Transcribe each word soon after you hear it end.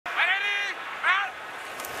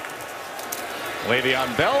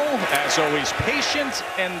Le'Veon Bell, as always, patient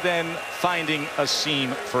and then finding a seam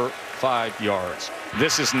for 5 yards.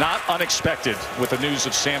 This is not unexpected with the news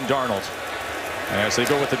of Sam Darnold, as they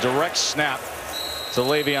go with the direct snap to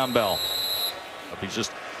Le'Veon Bell. He's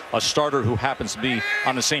just a starter who happens to be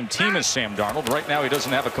on the same team as Sam Darnold. Right now he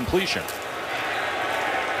doesn't have a completion.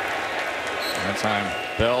 That time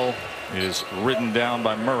Bell is ridden down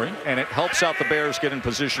by Murray, and it helps out the Bears get in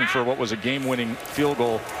position for what was a game-winning field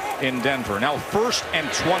goal in Denver. Now 1st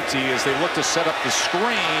and 20 as they look to set up the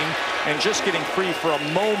screen, and just getting free for a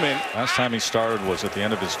moment. Last time he started was at the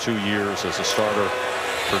end of his 2 years as a starter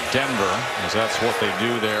for Denver, as that's what they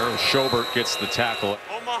do there. Schobert gets the tackle.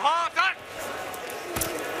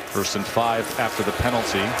 1st and 5 after the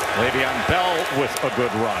penalty. Le'Veon Bell with a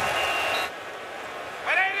good run.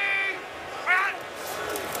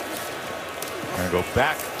 Going to go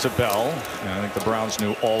back to Bell, and I think the Browns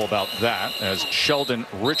knew all about that as Sheldon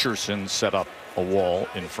Richardson set up a wall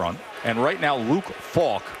in front. And right now Luke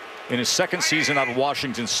Falk, in his 2nd season out of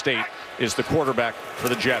Washington State, is the quarterback for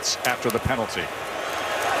the Jets after the penalty.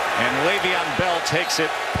 And Le'Veon Bell takes it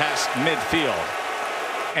past midfield.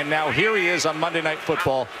 And now here he is on Monday Night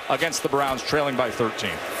Football against the Browns, trailing by 13.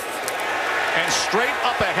 And straight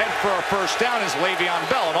up ahead for a 1st down is Le'Veon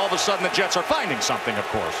Bell, and all of a sudden the Jets are finding something, of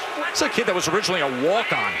course. It's a kid that was originally a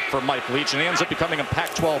walk-on for Mike Leach, and he ends up becoming a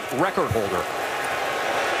Pac-12 record holder.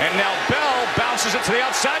 And now Bell bounces it to the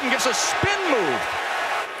outside and gets a spin move.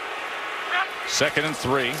 2nd and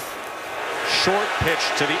 3. Short pitch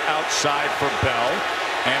to the outside for Bell,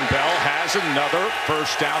 and Bell has another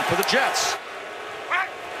 1st down for the Jets.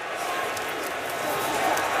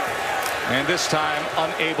 And this time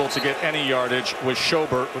unable to get any yardage was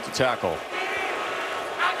Schobert with the tackle.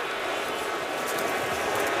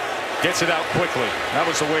 Gets it out quickly. That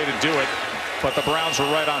was the way to do it, but the Browns were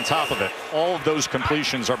right on top of it. All of those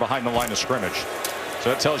completions are behind the line of scrimmage.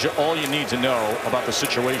 So that tells you all you need to know about the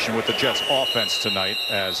situation with the Jets offense tonight,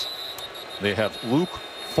 as they have Luke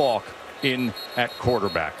Falk in at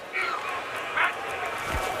quarterback.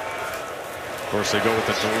 Of course, they go with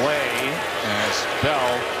the delay as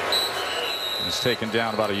Bell is taken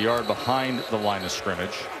down about a yard behind the line of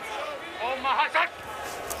scrimmage.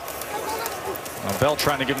 Now Bell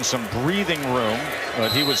trying to give him some breathing room,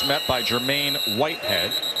 but he was met by Jermaine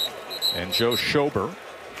Whitehead and Joe Schobert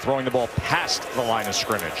throwing the ball past the line of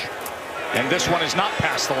scrimmage. And this one is not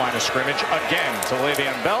past the line of scrimmage again to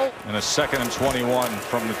Le'Veon Bell. And a 2nd and 21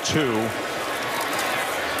 from the 2.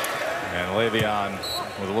 And Le'Veon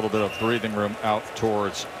with a little bit of breathing room out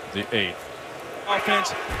towards the 8.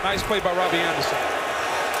 Offense, nice play by Robbie Anderson.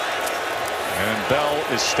 And Bell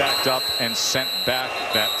is stacked up and sent back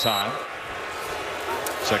that time.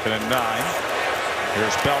 2nd and 9.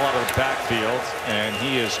 Here's Bell out of the backfield, and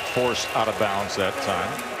he is forced out of bounds that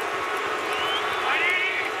time.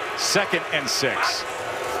 2nd and 6.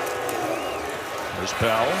 There's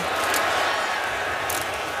Bell.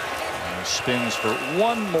 And he spins for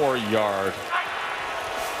 1 more yard.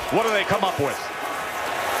 What do they come up with?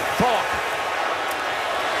 Falk.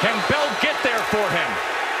 Can Bell get there for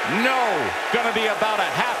him? No. Going to be about a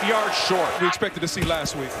 ½ yard short. We expected to see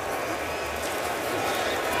last week.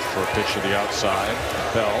 For a pitch to the outside.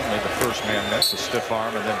 Bell made the 1st man miss, a stiff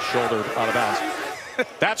arm, and then shouldered out of bounds.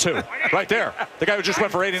 That's who, right there. The guy who just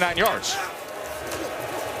went for 89 yards.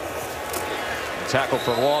 The tackle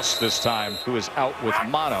for loss this time, who is out with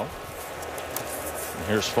mono. And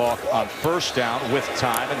here's Falk on 1st down with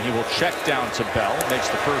time, and he will check down to Bell. Makes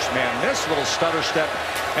the 1st man miss, little stutter step,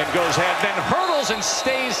 and goes ahead, then hurdles and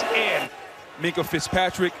stays in. Minkah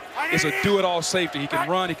Fitzpatrick is a do-it-all safety. He can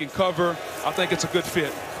run, he can cover. I think it's a good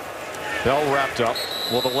fit. Bell wrapped up.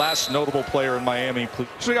 Well, the last notable player in Miami.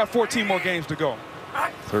 So we got 14 more games to go.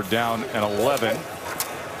 3rd down and 11.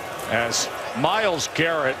 As Myles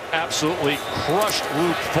Garrett absolutely crushed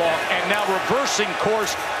Luke Falk, and now reversing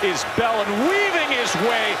course is Bell and weaving his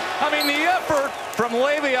way. I mean, the effort from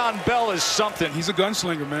Le'Veon Bell is something. He's a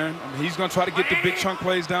gunslinger, man. I mean, he's going to try to get the big chunk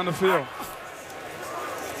plays down the field.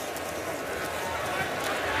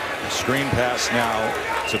 Screen pass now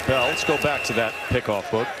to Bell. Let's go back to that pickoff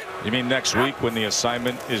book. You mean next week when the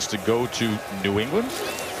assignment is to go to New England?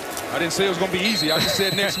 I didn't say it was going to be easy. I just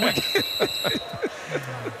said next week.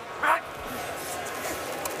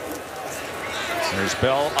 There's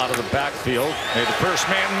Bell out of the backfield. Made the 1st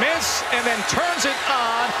man miss, and then turns it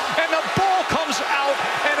on, and the ball comes out,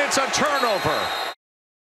 and it's a turnover.